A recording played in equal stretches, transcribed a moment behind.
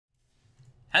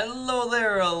Hello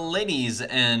there, ladies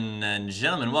and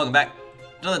gentlemen. Welcome back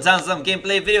to another Town of Salem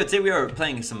gameplay video. Today we are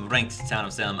playing some ranked Town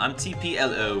of Salem. I'm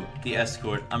TPLO, the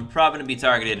Escort. I'm probably going to be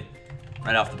targeted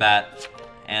right off the bat.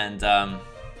 And, I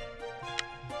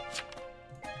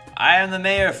am the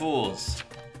mayor, fools.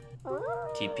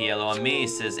 TPLO on me,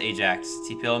 says Ajax.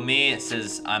 TPLO on me,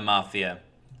 says I'm Mafia.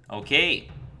 Okay.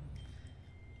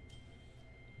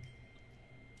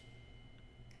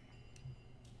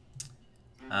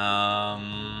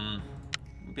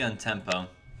 We'll be on tempo.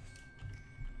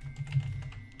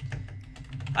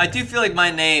 I do feel like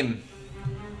my name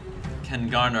can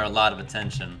garner a lot of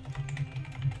attention.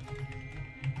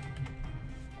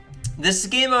 This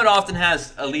game mode often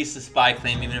has at least a spy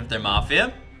claim, even if they're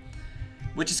Mafia,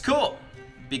 which is cool,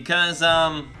 because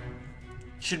you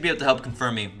should be able to help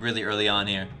confirm me really early on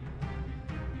here.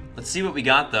 Let's see what we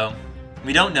got, though.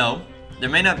 We don't know. There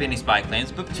may not be any spy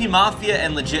claims, but between Mafia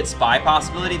and legit spy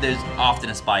possibility, there's often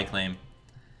a spy claim.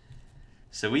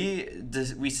 So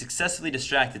we successfully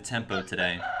distracted tempo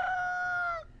today.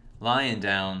 Lying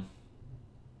down.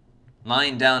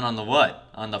 Lying down on the what?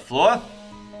 On the floor?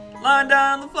 Lying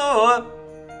down on the floor.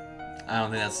 I don't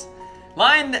think that's...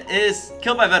 Lion is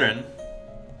killed by veteran.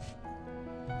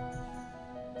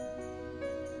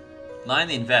 Lion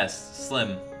the invest.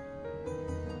 Slim.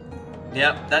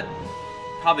 Yep, that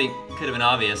probably could have been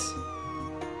obvious.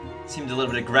 Seemed a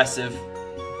little bit aggressive.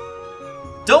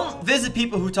 Don't visit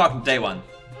people who talk day one.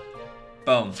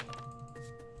 Boom.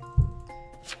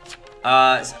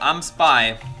 I'm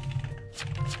spy.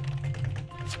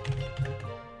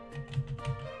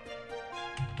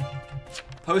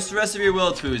 Post the rest of your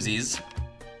will, twoozies.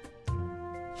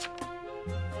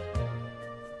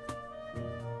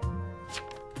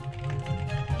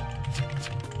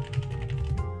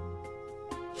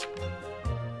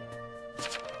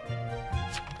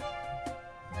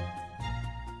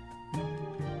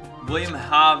 William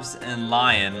Hobbs and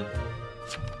Lion.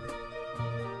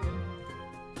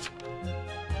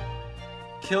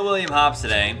 Kill William Hobbs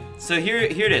today. So here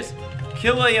it is.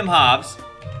 Kill William Hobbs.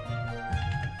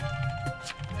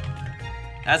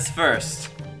 That's first.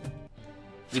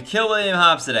 We kill William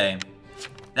Hobbs today.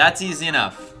 That's easy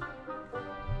enough.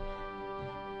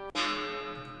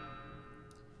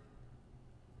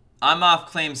 I'm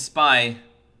off claim spy.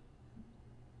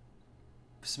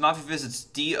 Mafia visits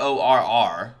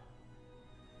DORR.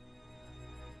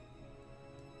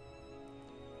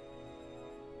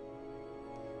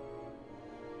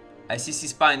 ICC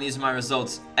spy, and these are my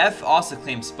results. F also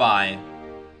claimed spy.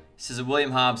 Says that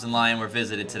William Hobbs and Lion were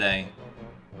visited today.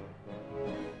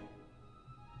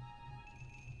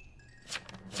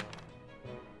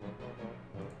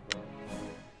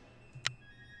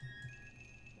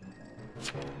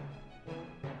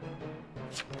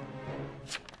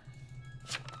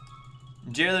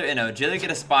 Jailer, no, Jailer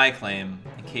get a spy claim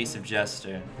in case of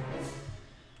Jester.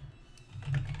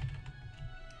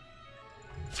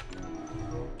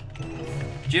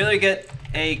 Jailer get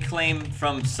a claim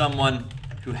from someone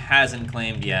who hasn't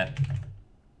claimed yet.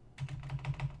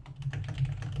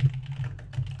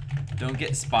 Don't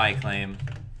get spy claim.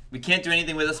 We can't do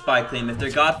anything with a spy claim. If they're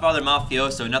Godfather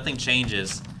Mafioso, nothing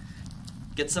changes.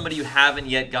 Get somebody you haven't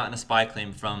yet gotten a spy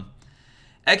claim from.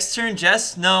 Extern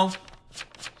Jess? No.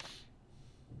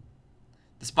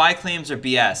 The spy claims are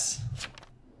BS.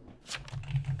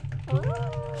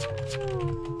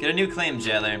 Get a new claim,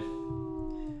 Jailer.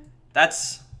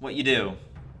 That's what you do.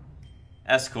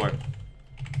 Escort.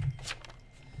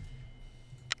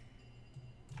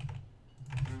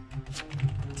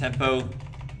 Tempo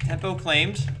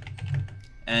claimed.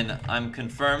 And I'm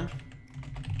confirmed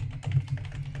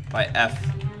by F.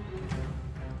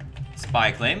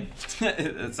 Spy claim.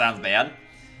 That sounds bad.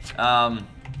 I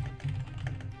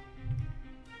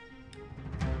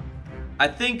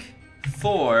think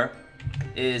 4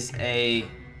 is a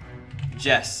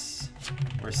Jess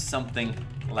or something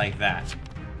like that.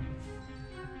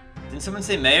 Didn't someone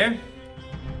say mayor?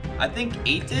 I think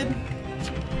 8 did.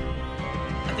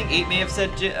 I think 8 may have said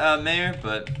mayor,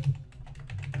 but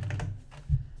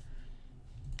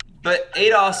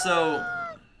 8 also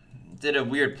did a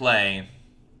weird play.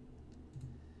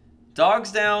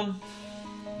 Dog's down.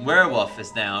 Werewolf is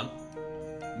down.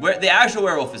 The actual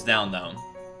werewolf is down though.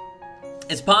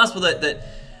 It's possible that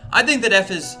I think that F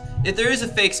is, if there is a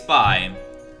fake spy,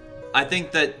 I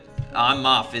think that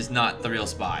Moff is not the real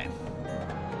spy.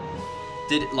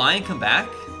 Did Lion come back?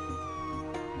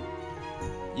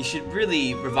 You should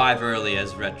really revive early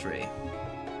as Retry.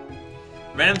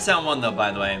 Random sound 1 though,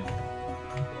 by the way.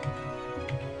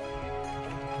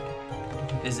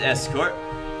 Is Escort.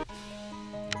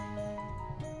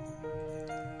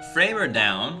 Framer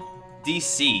down.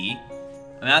 DC.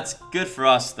 And that's good for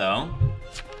us, though.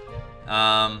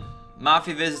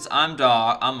 Mafia visits, I'm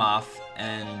off,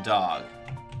 and dog.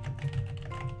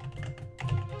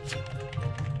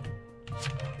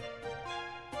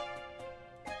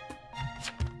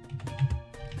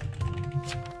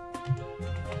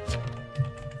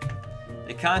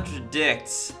 It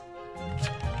contradicts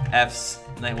F's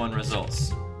night 1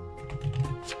 results.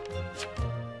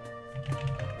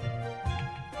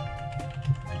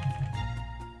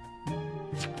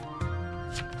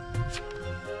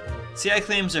 CI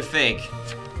claims are fake.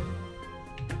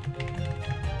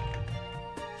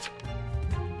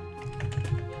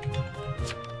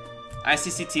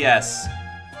 ICCTS.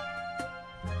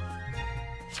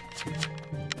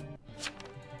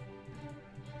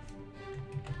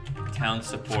 Town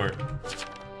support.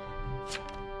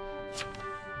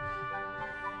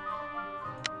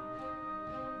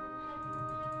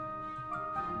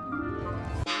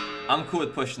 I'm cool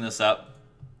with pushing this up.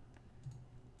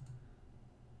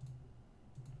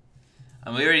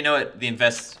 And we already know what the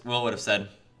invest will would have said.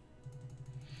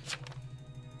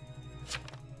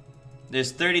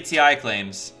 There's 30 TI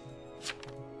claims.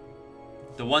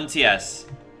 The 1 TS.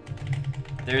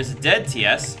 There's a dead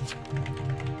TS.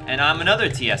 And I'm another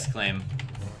TS claim.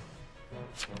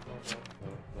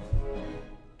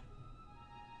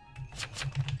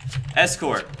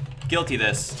 Escort. Guilty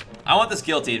this. I want this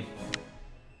guilty.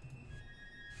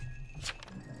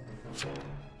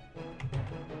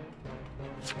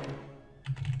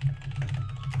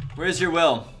 Where's your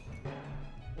will?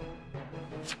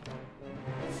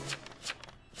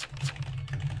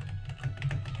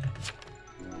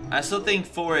 I still think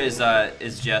 4 is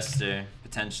Jester,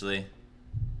 potentially.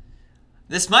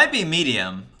 This might be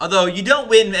medium, although you don't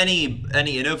win any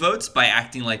inno votes by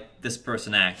acting like this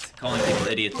person acts, calling people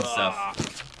idiots and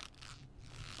stuff.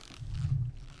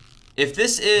 If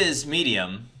this is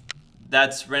medium,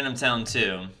 that's Random Town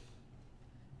 2,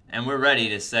 and we're ready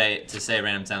to say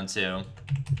Random Town 2.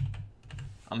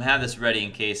 I'm gonna have this ready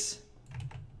in case.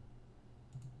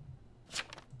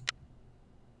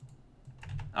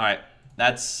 Alright,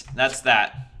 that's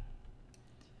that.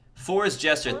 4 is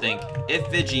Jester, I think. If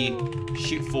Vigi,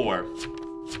 shoot 4.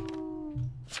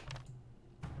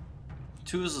 2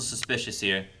 is a little suspicious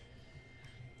here.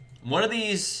 One of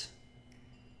these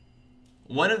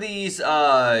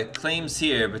claims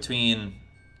here between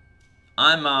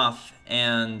I'm off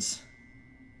and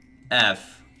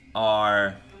F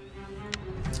are.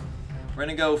 We're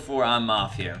gonna go for I'm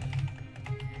off here.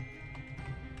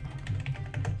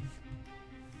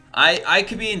 I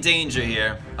could be in danger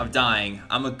here of dying.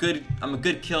 I'm a good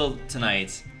kill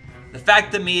tonight. The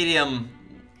fact that medium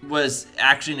was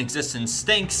actually in existence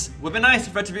stinks. Would be nice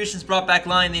if Retribution's brought back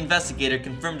line the investigator,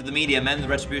 confirmed the medium and the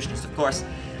Retributionist, of course.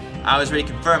 I was already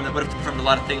confirmed. That would have confirmed a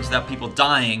lot of things without people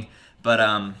dying. But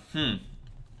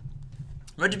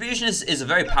Retributionist is a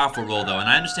very powerful role though, and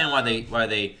I understand why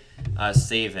they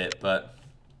save it, but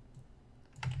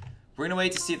we're gonna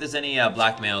wait to see if there's any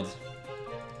blackmailed.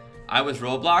 I was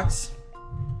Roblox.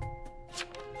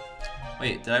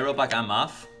 Wait, did I Roblox I'm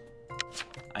off?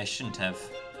 I shouldn't have.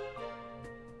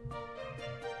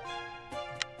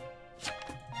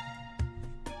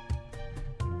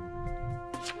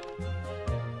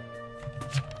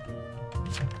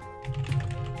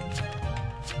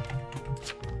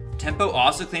 Tempo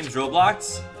also claims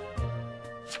Roblox?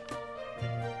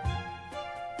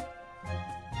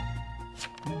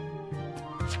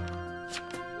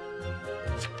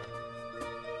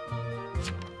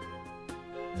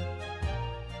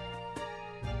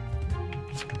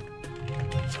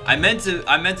 I meant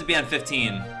to be on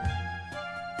 15.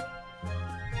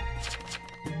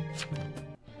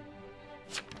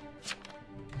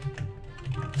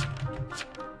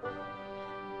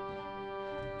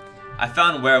 I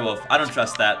found werewolf. I don't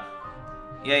trust that.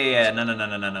 Yeah.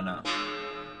 No.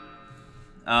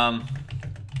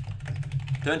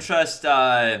 Don't trust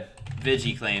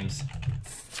Vigi claims.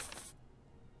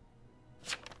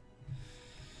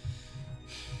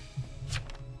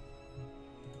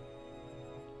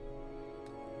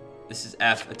 This is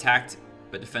F. Attacked,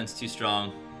 but defense too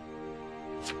strong.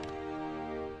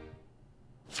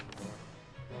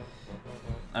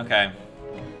 Okay.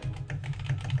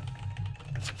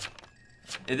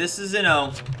 If this is an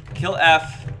O, kill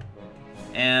F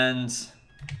and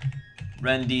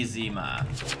Rendi Zima.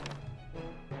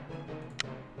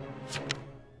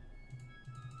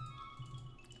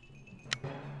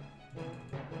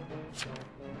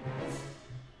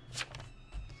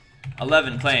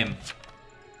 $11 claim.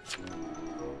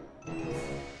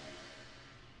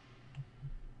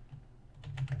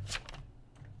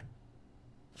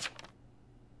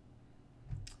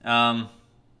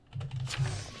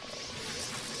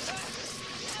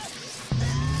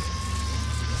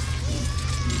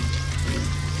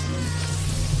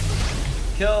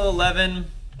 Kill 11.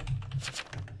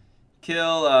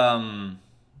 Kill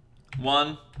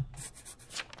 1.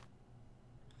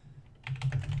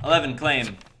 11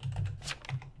 claim.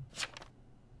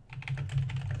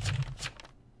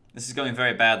 This is going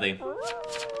very badly.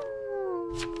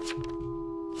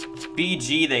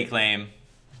 BG they claim.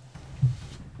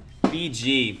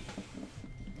 BG.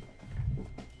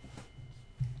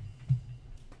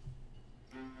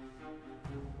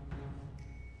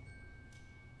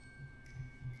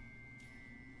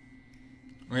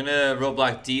 We're gonna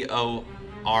roadblock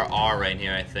DORR right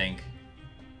here, I think.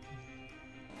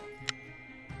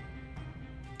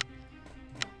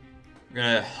 We're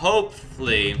gonna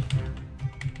hopefully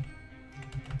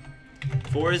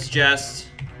for his jest.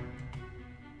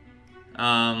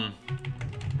 11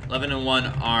 and 1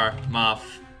 are Moff.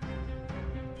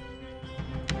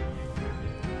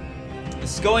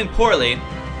 This is going poorly.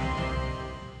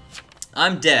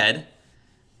 I'm dead.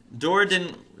 Door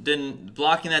didn't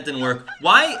blocking that didn't work.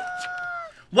 Why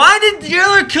did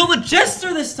Jailer kill the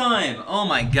Jester this time? Oh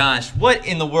my gosh, what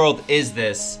in the world is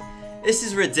this? This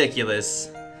is ridiculous.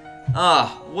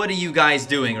 What are you guys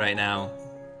doing right now?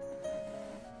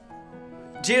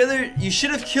 Jailer, you should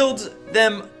have killed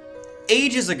them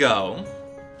ages ago.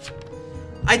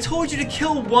 I told you to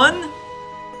kill 1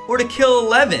 or to kill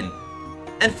 11.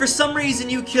 And for some reason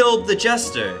you killed the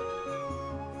Jester.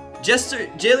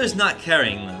 Jailer's not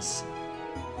carrying this.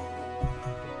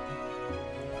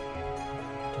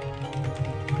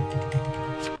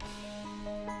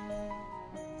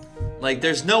 Like,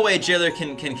 there's no way Jailer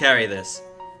can carry this.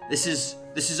 This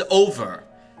is over.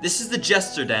 This is the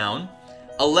Jester down.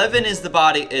 11 is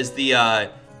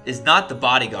is not the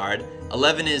bodyguard.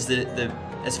 11 is the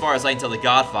as far as I can tell, the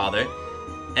Godfather.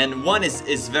 And 1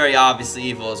 is very obviously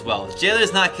evil as well.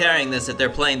 Jailer's not carrying this if they're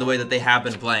playing the way that they have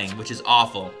been playing, which is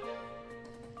awful.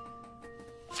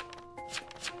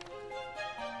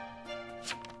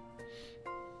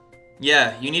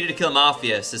 Yeah, you needed to kill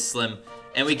Mafia, says Slim.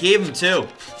 And we gave him 2.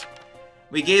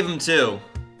 We gave him 2.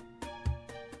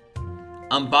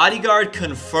 Bodyguard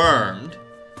confirmed,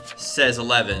 says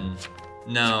 11.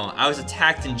 No, I was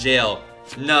attacked in jail.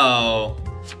 No.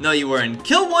 No, you weren't.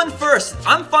 Kill 1 first.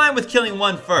 I'm fine with killing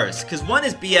 1 first, because 1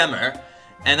 is BMer,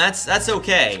 and that's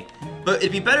okay. But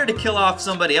it'd be better to kill off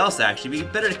somebody else, actually. It'd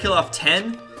be better to kill off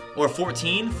 10 or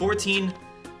 14. 14's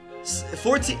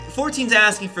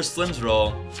asking for Slim's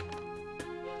role.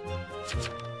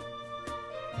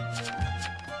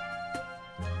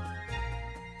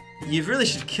 You really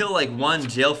should kill like 1,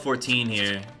 jail 14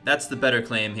 here. That's the better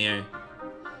claim here.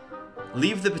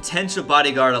 Leave the potential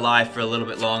bodyguard alive for a little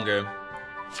bit longer.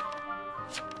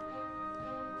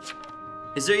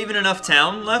 Is there even enough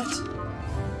town left?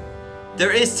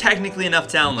 There is technically enough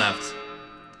town left.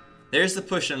 There's the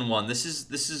push on 1. This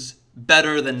is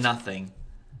better than nothing.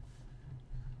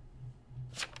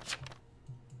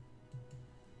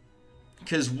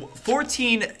 Because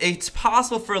 14, it's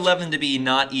possible for 11 to be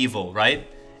not evil, right?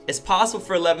 It's possible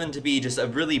for 11 to be just a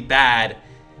really bad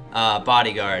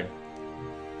bodyguard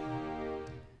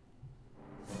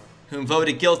whom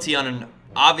voted guilty on an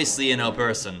obviously Inno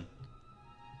person.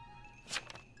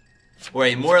 Or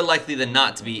a more likely than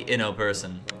not to be Inno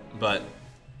person, but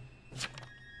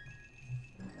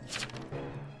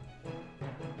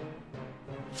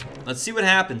let's see what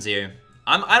happens here.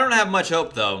 I don't have much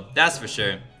hope though, that's for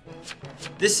sure.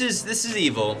 This is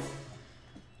evil.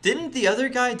 Didn't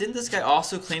this guy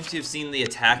also claim to have seen the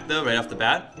attack though, right off the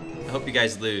bat? I hope you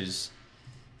guys lose.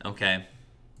 Okay.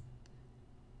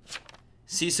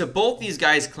 See, so both these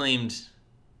guys claimed...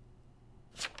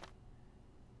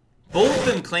 Both of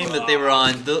them claimed that they were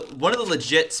on... one of the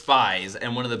legit spies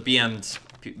and one of the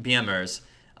BMers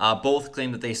both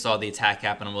claimed that they saw the attack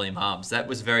happen on William Hobbs. That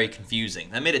was very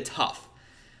confusing. That made it tough.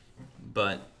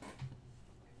 But...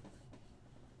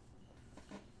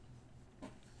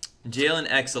 Jalen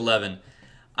X11.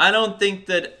 I don't think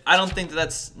that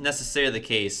that's necessarily the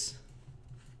case.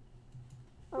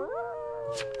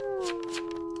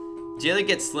 Jailer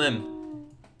gets Slim.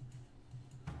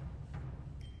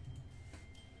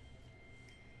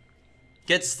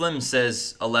 Get Slim,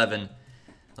 says 11.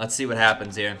 Let's see what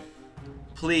happens here.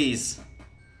 Please.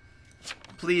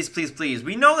 Please, please, please.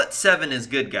 We know that 7 is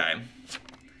good guy.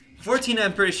 14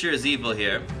 I'm pretty sure is evil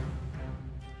here.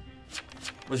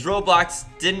 Was Roblox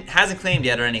hasn't claimed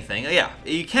yet or anything. Oh, yeah,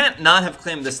 you can't not have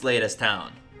claimed this late as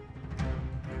town.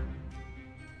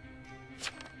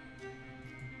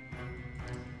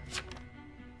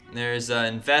 There's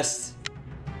invest.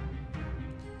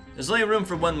 There's only room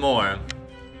for 1 more.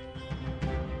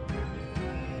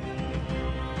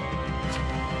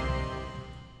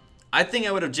 I think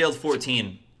I would have jailed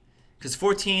 14. Because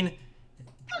 14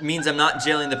 means I'm not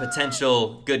jailing the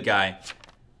potential good guy.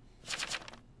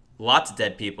 Lots of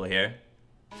dead people here.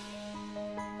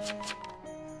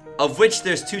 Of which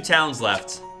there's 2 towns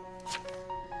left.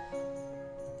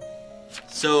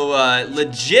 So,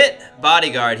 legit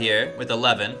bodyguard here with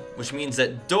 11, which means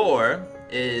that Door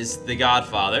is the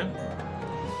Godfather.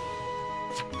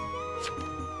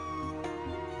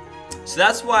 So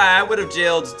that's why I would have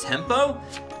jailed Tempo.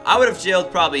 I would have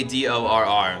jailed probably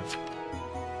DORR.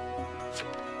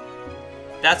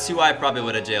 That's who I probably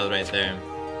would have jailed right there.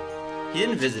 He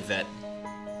didn't visit Vet.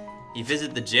 He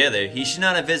visited the jailer. He should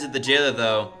not have visited the jailer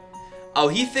though. Oh,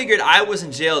 he figured I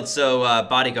wasn't jailed, so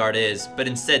bodyguard is, but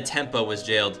instead Tempo was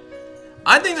jailed.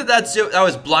 I think that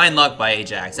was blind luck by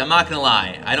Ajax. I'm not gonna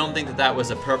lie. I don't think that was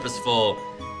a purposeful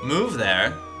move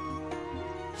there,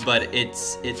 but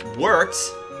it worked.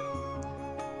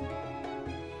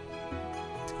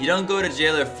 You don't go to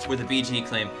jailer with a BG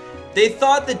claim. They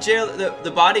thought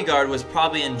the bodyguard was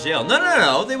probably in jail.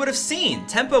 No. They would have seen.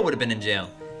 Tempo would have been in jail.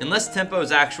 Unless Tempo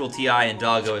is actual TI and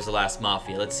Doggo is the last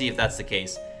Mafia. Let's see if that's the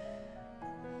case.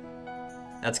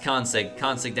 That's Consig.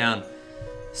 Consig down.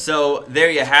 So,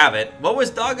 there you have it. What was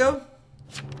Doggo?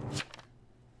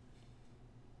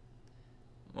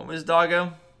 What was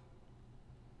Doggo?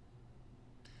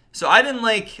 So, I didn't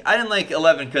like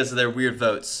 11 because of their weird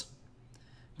votes.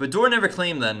 But Door never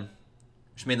claimed then,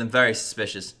 which made them very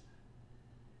suspicious.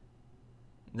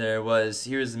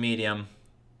 Here's the medium,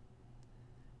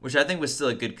 which I think was still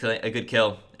a good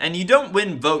kill. And you don't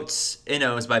win votes,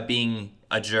 Innos, by being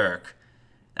a jerk.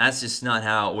 That's just not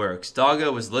how it works.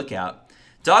 Doggo was lookout.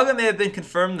 Doggo may have been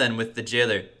confirmed then with the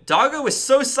jailer. Doggo was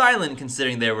so silent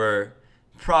considering they were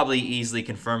probably easily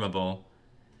confirmable.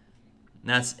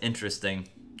 That's interesting.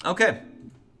 Okay.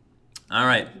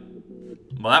 Alright.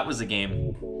 Well, that was a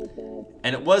game.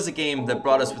 And it was a game that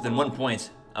brought us within 1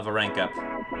 point of a rank up.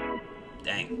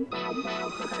 Dang.